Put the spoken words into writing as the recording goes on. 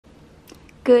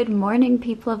Good morning,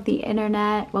 people of the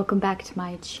internet. Welcome back to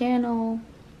my channel.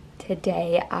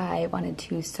 Today I wanted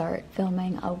to start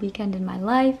filming a weekend in my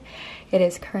life. It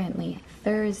is currently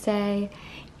Thursday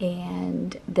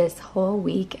and this whole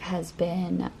week has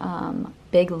been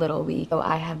big little week. So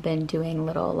I have been doing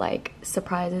little like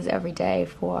surprises every day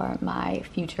for my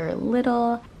future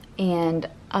little, and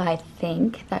I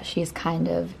think that she's kind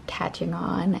of catching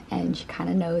on and she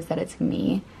kind of knows that it's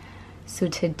me. So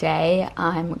today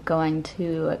I'm going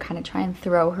to kind of try and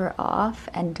throw her off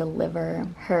and deliver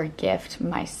her gift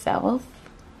myself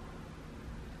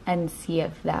and see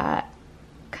if that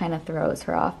kind of throws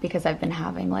her off, because I've been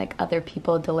having like other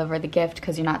people deliver the gift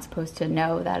because you're not supposed to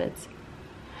know that it's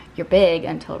your big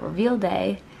until reveal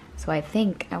day. So I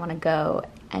think I want to go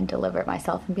and deliver it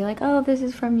myself and be like, oh, this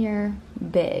is from your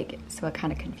big. So it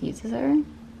kind of confuses her.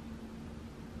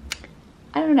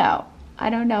 I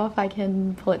don't know if I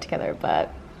can pull it together,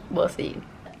 but we'll see.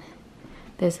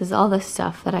 This is all the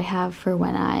stuff that I have for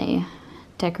when I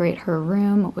decorate her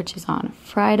room, which is on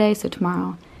Friday, so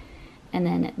tomorrow. And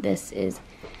then this is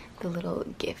the little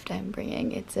gift I'm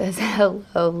bringing. It says,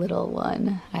 hello, little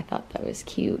one. I thought that was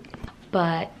cute.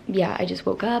 But yeah, I just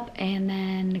woke up and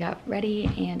then got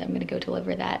ready and I'm gonna go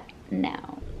deliver that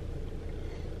now.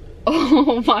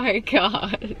 Oh my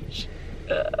gosh.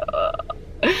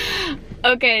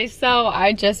 Okay, so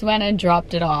I just went and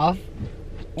dropped it off.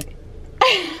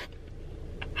 And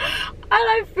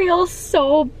I feel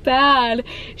so bad.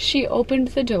 She opened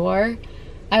the door.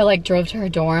 I like drove to her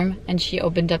dorm and she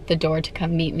opened up the door to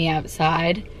come meet me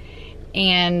outside.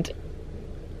 And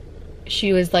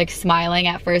she was like smiling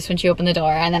at first when she opened the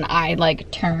door, and then I like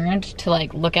turned to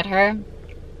like look at her. And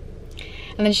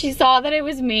then she saw that it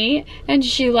was me and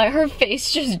she like, her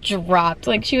face just dropped.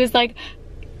 Like she was like,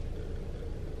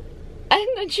 and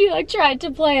then she like tried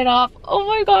to play it off. Oh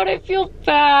my god, I feel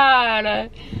bad.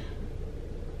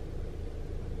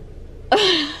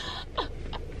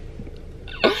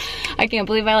 I can't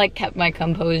believe I like kept my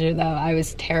composure though. I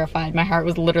was terrified. My heart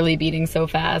was literally beating so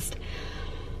fast.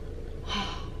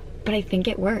 But I think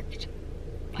it worked.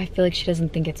 I feel like she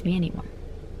doesn't think it's me anymore.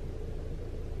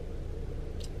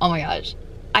 Oh my gosh.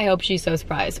 I hope she's so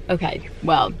surprised. Okay,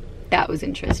 well, that was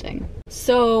interesting.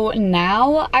 So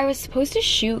now I was supposed to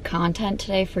shoot content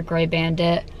today for Grey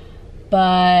Bandit,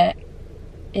 but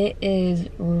it is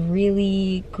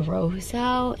really gross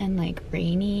out and like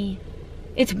rainy.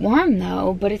 It's warm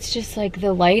though, but it's just like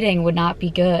the lighting would not be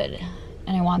good.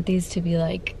 And I want these to be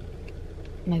like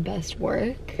my best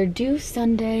work. They're due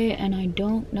Sunday and I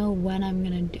don't know when I'm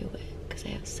gonna do it because I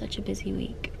have such a busy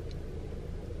week.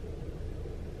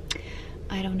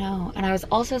 I don't know. And I was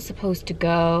also supposed to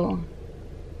go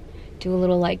do a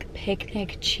little like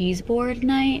picnic cheese board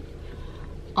night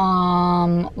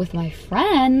with my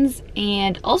friends,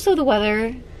 and also the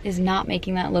weather is not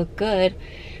making that look good.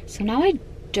 So now I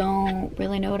don't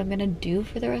really know what I'm gonna do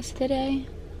for the rest of the day.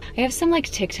 I have some like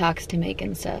TikToks to make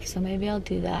and stuff, so maybe I'll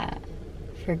do that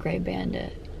for Grey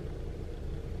Bandit.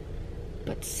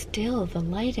 But still, the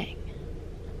lighting.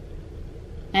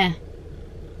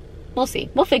 We'll see.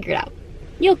 We'll figure it out.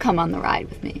 You'll come on the ride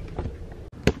with me.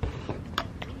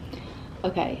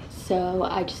 Okay, so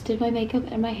I just did my makeup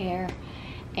and my hair,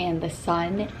 and the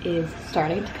sun is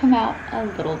starting to come out a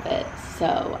little bit.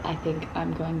 So I think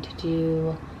I'm going to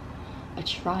do a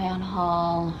try-on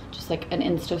haul, just like an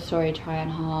Insta story try-on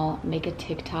haul, make a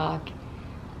TikTok,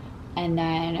 and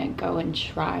then go and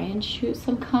try and shoot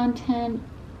some content.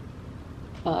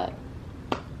 But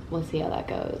we'll see how that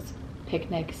goes.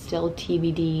 Picnic still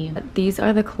TBD. These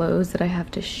are the clothes that I have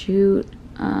to shoot.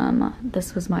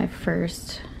 This was my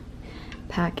first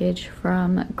package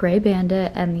from Grey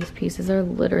Bandit, and these pieces are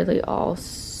literally all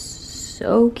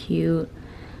so cute.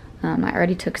 I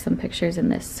already took some pictures in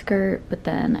this skirt, but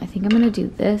then I think I'm gonna do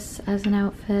this as an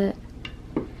outfit.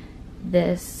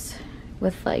 This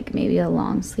with like maybe a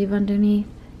long sleeve underneath,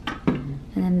 and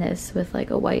then this with like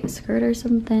a white skirt or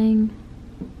something.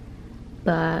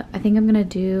 But I think I'm gonna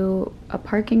do a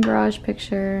parking garage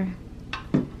picture,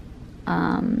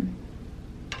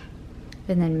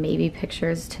 and then maybe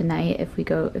pictures tonight if we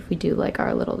do like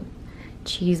our little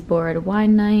cheese board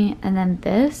wine night. And then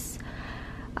this,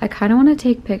 I kind of want to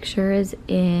take pictures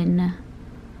in,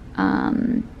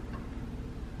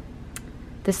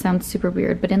 this sounds super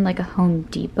weird, but in like a Home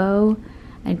Depot,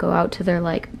 and go out to their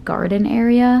like garden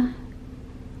area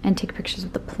and take pictures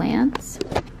of the plants.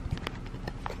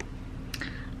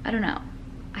 I don't know.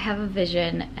 I have a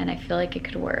vision and I feel like it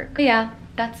could work. But yeah,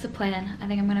 that's the plan. I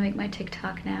think I'm gonna make my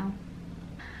TikTok now.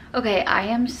 Okay, I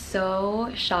am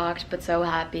so shocked but so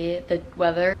happy. The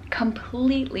weather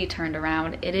completely turned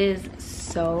around. It is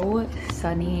so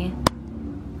sunny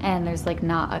and there's like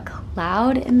not a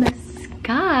cloud in the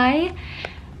sky.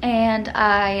 And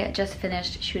I just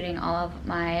finished shooting all of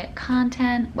my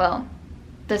content. Well,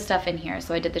 the stuff in here.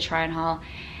 So I did the try on haul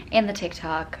and the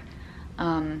TikTok,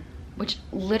 which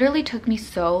literally took me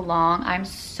so long. I'm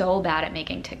so bad at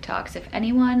making TikToks. If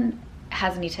anyone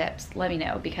has any tips, let me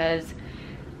know, because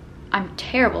I'm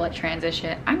terrible at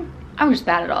transition. I'm just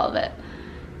bad at all of it.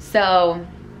 So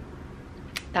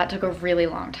that took a really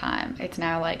long time. It's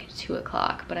now like 2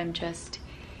 o'clock, but I'm just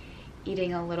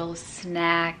eating a little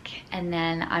snack, and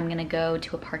then I'm gonna go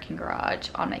to a parking garage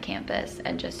on my campus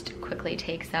and just quickly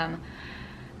take some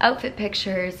outfit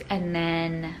pictures, and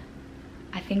then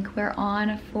I think we're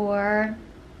on for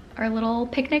our little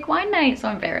picnic wine night, so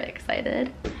I'm very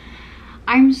excited.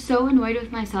 I'm so annoyed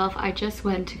with myself. I just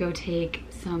went to go take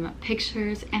some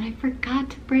pictures and I forgot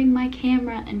to bring my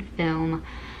camera and film.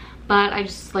 But I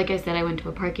just, like I said, I went to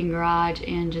a parking garage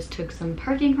and just took some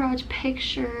parking garage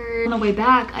pictures. On the way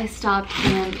back, I stopped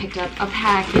and picked up a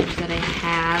package that I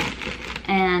have.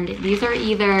 And these are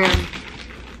either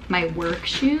my work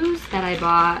shoes that I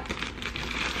bought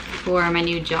for my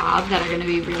new job that are gonna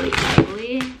be really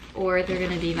ugly, or they're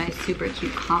gonna be my super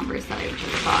cute Converse that I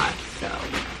just bought, so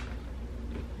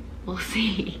we'll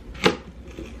see.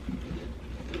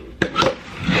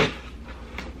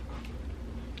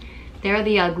 They're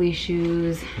the ugly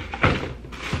shoes.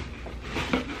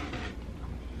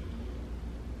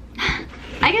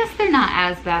 I guess they're not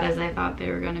as bad as I thought they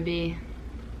were gonna be.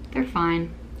 They're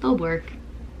fine, they'll work.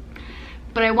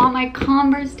 But I want my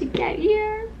Converse to get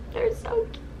here. They're so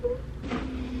cute.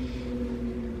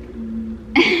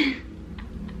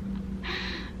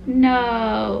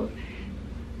 No.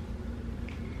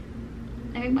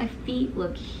 They make my feet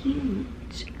look huge.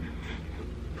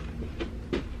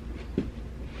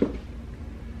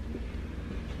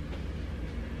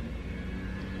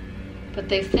 But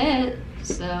they fit,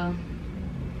 so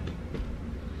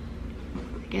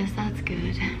I guess that's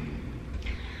good.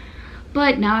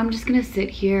 But now I'm just gonna sit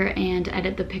here and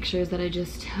edit the pictures that I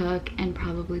just took and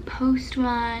probably post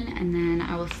one, and then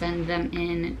I will send them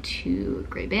in to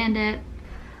Grey Bandit.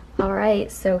 All right,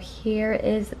 so here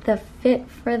is the fit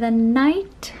for the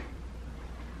night.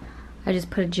 I just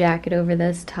put a jacket over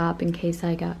this top in case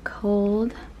I got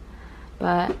cold,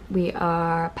 but we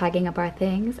are packing up our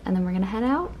things and then we're gonna head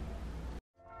out.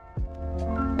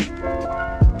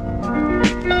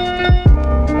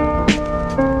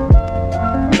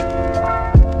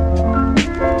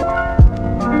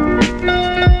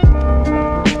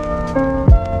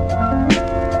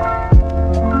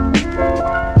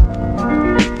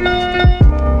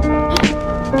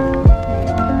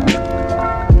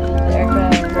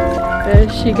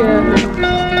 She goes.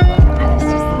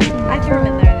 I threw them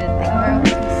in there.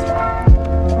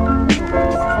 Oh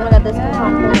my god, this is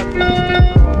not full of.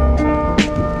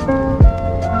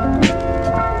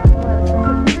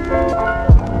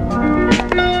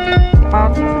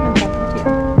 I'll take some and dump them too.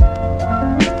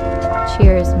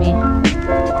 Cheers, me.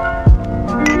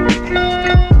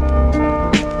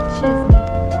 Cheers, me.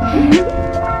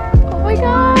 Oh my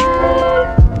god.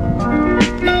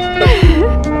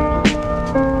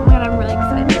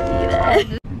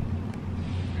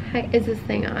 Is this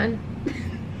thing on?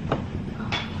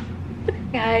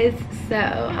 Guys, so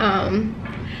I'm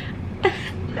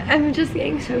just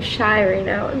getting so shy right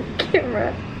now on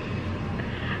camera.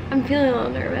 I'm feeling a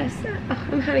little nervous.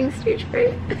 I'm having stage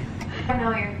fright. I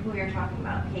know who you're talking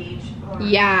about, Paige. Or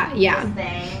yeah. This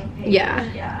thing, Paige,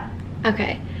 yeah.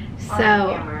 Okay,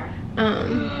 so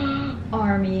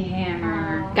Army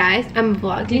Hammer. guys, I'm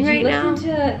vlogging right now. Did you listen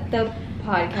to the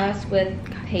podcast with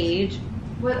Paige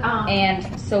With,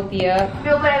 and Sophia?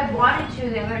 no, but I wanted to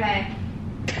the other day.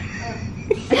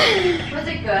 Was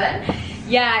it good?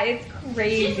 Yeah, it's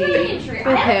crazy. She's really intriguing.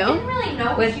 With I who? didn't really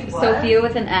know With who she was. Sophia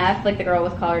with an F, like the girl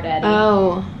with Call Her Daddy.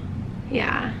 Oh,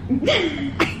 yeah.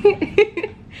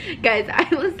 Guys, I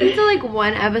listened to like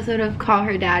one episode of Call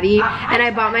Her Daddy, and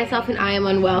I bought myself an I Am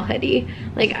Unwell hoodie.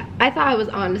 Like, I thought I was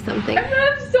on to something. I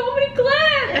have so many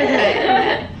clips.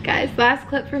 Okay, guys, last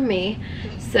clip from me.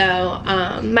 So,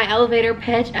 my elevator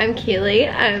pitch, I'm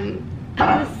Keely.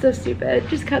 This is so stupid.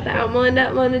 Just cut that out,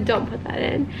 Melinda. Melinda, don't put that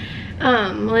in.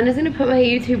 Melinda's gonna put my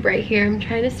YouTube right here. I'm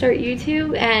trying to start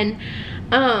YouTube, and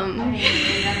I'm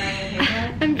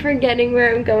forgetting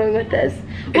where I'm going with this.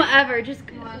 Whatever, just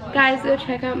guys, go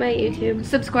check out my YouTube.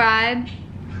 Subscribe.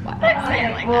 More like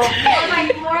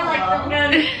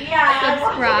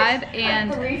Subscribe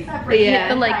and hit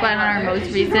the like button on our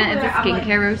most recent. It's a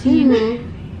skincare routine.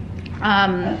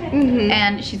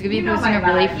 And she's gonna be posting a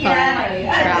really fun travel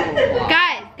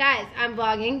vlog. Guys, I'm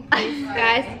vlogging. Please,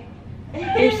 guys,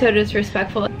 you're so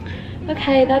disrespectful.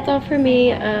 Okay, that's all for me.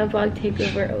 Vlog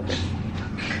takeover over.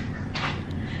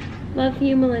 Love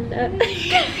you, Melinda.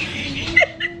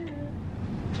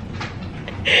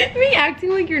 Me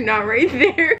acting like you're not right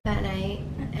there. That night,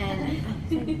 and I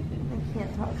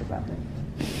can't talk about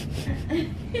it.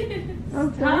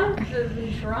 Stop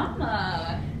the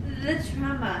drama. The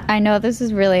trauma. I know this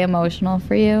is really emotional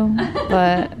for you,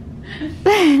 but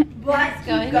I was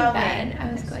going to bed.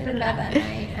 I was going to bed that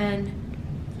night, and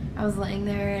I was laying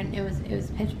there, and it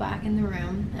was pitch black in the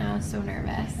room, and I was so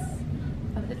nervous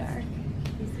of the dark.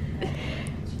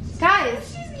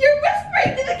 Guys, You're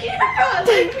whispering to the camera.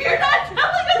 Like you're not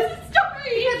telling us a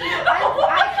story.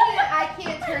 I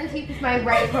can't turn to you because my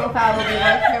right profile will be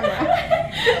on camera.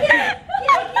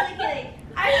 Kidding.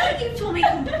 I feel like you've told me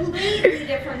a completely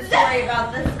different story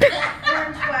about this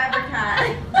orange flabber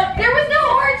cat. There was no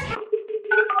orange.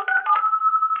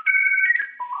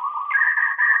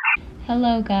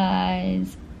 hello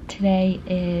guys. Today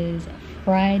is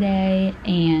Friday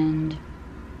and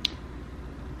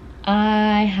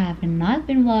I have not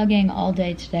been vlogging all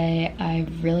day today.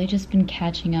 I've really just been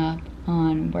catching up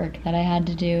on work that I had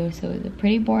to do, so it was a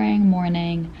pretty boring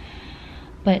morning.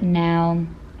 But now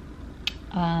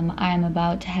I'm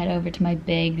about to head over to my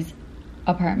big's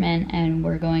apartment and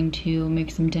we're going to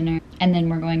make some dinner, and then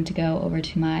we're going to go over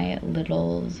to my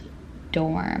little's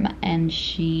dorm, and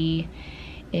she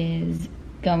is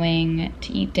going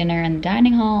to eat dinner in the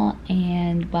dining hall,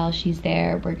 and while she's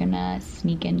there we're gonna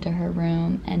sneak into her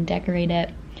room and decorate it,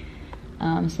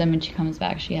 so then when she comes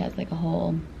back she has like a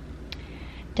whole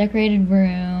decorated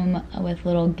room with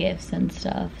little gifts and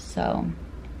stuff. So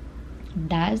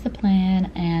that is the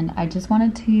plan, and I just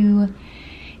wanted to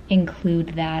include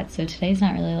that. So today's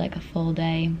not really like a full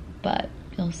day, but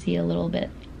you'll see a little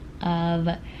bit of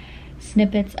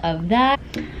snippets of that.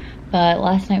 But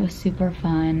last night was super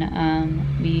fun.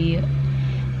 We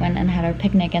went and had our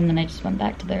picnic, and then I just went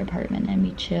back to their apartment and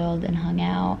we chilled and hung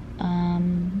out.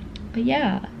 But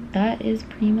yeah, that is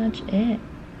pretty much it.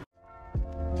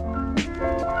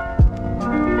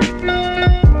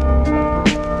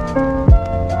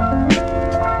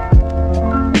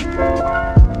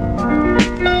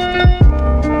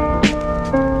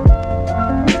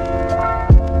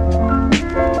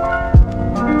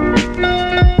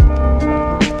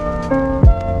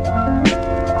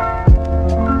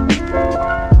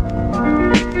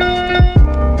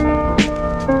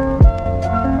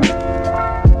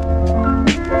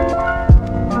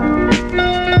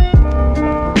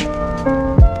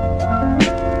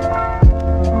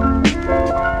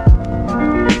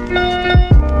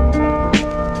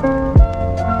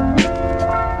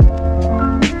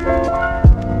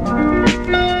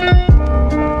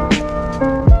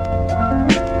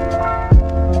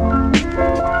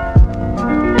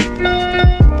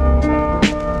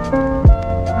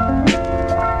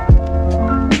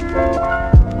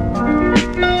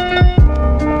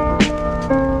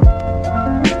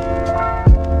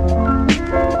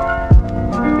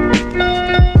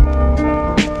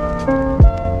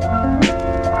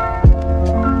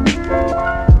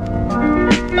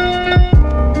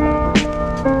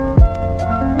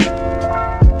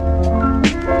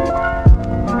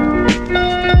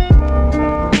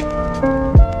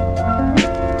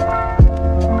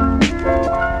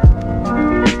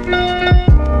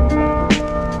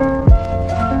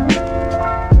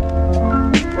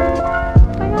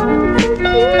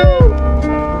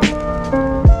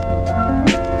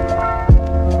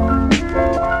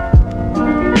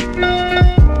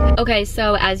 Okay,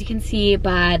 so as you can see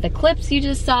by the clips you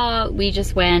just saw, we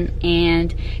just went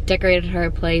and decorated her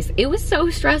place. It was so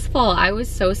stressful. I was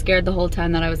so scared the whole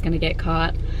time that I was gonna get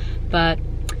caught, but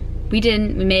we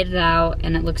didn't. We made it out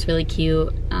and it looks really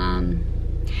cute. And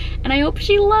I hope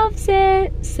she loves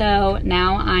it. So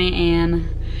now I am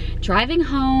driving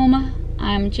home.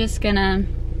 I'm just gonna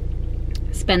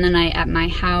spend the night at my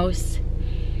house,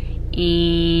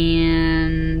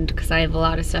 and because I have a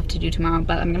lot of stuff to do tomorrow,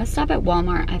 but I'm gonna stop at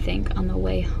Walmart I think on the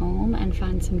way home and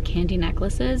find some candy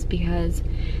necklaces because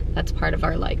that's part of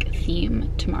our like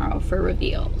theme tomorrow for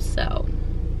reveal. So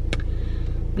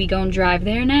we gonna drive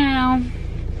there now.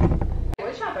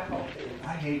 What shop at Whole Foods?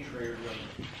 I hate Trader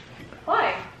Joe's.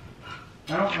 Why?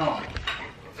 I don't know.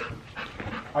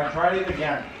 I tried it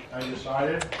again. I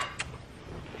decided.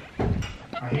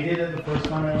 I hated it the first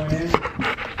time I went in,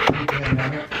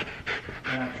 pre-pandemic,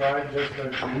 and I tried just a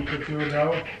week or two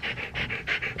ago.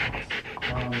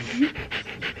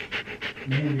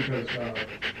 Mainly because I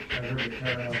heard the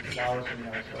caramel flowers from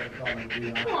that, so I thought it would be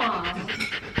nice. Aww.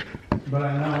 But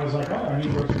then I was like, oh, I need to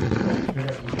go to the store to pick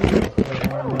up some food.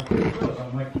 So I went to the store. So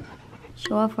I'm like,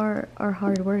 Show off our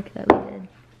hard work that we did.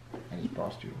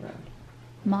 bossed you around.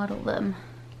 model them.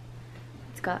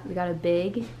 We got a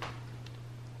big,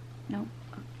 no,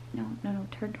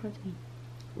 turn towards me.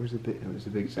 Where's the big, it was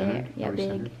the big center? There, yeah, Always big.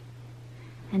 centered?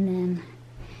 And then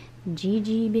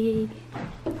GG big,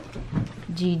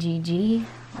 GGG,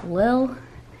 Lil,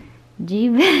 G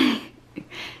big.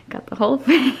 Got the whole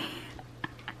thing.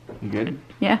 You good?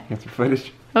 Yeah. You got the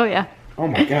footage? Oh yeah. Oh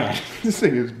my god, this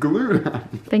thing is glued on.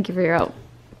 Thank you for your help.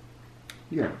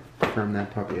 You gotta firm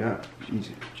that puppy up.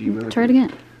 Jesus. Gee whiz. Try it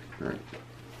again. Alright.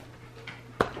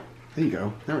 There you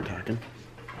go. Now we're talking.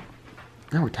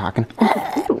 Now we're talking.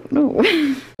 No.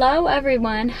 Hello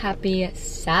everyone, happy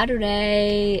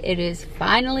Saturday. It is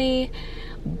finally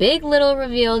big little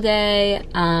reveal day.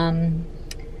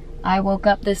 I woke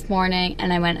up this morning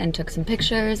and I went and took some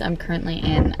pictures. I'm currently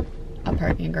in a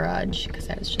parking garage because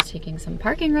I was just taking some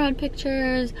parking garage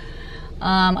pictures.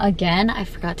 Again, I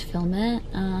forgot to film it.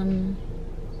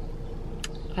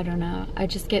 I don't know. I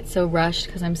just get so rushed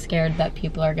because I'm scared that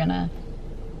people are gonna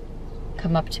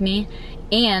come up to me.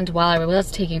 And while I was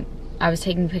taking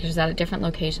pictures at a different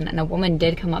location, and a woman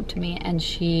did come up to me and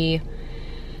she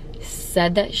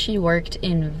said that she worked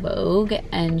in Vogue,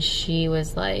 and she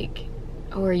was like,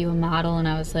 oh, are you a model? And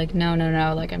I was like, no,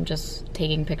 like I'm just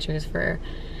taking pictures for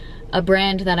a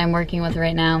brand that I'm working with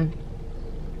right now.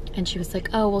 And she was like,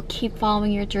 oh, well, keep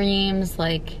following your dreams,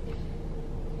 like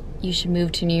you should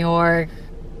move to New York.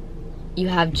 You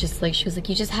have just like, she was like,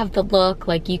 you just have the look,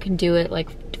 like you can do it, like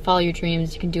follow your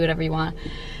dreams, you can do whatever you want.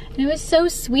 And it was so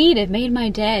sweet, it made my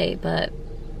day, but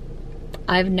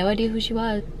I have no idea who she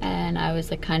was, and I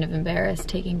was like kind of embarrassed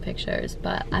taking pictures,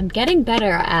 but I'm getting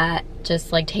better at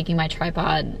just like taking my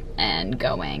tripod and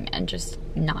going and just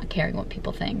not caring what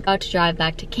people think. About to drive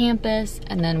back to campus,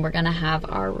 and then we're gonna have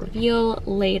our reveal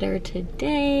later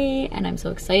today, and I'm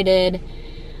so excited.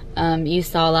 You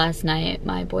saw last night,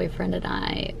 my boyfriend and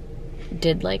I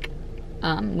did like,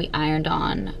 we ironed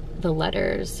on the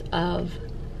letters of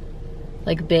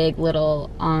like big,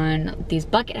 little on these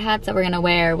bucket hats that we're gonna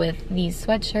wear with these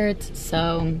sweatshirts,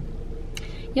 so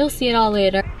you'll see it all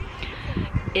later.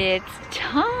 It's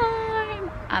time!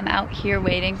 I'm out here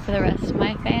waiting for the rest of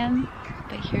my fam,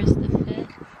 but here's the fit.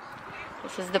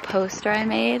 This is the poster I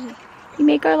made. We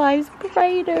make our lives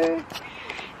brighter.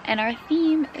 And our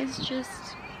theme is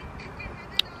just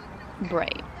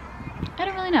bright. I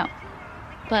don't really know,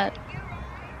 but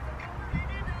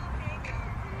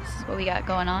this is what we got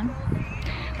going on.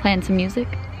 Playing some music.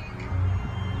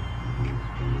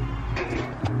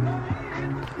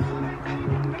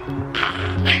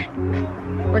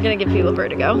 We're gonna give people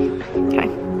vertigo. Okay.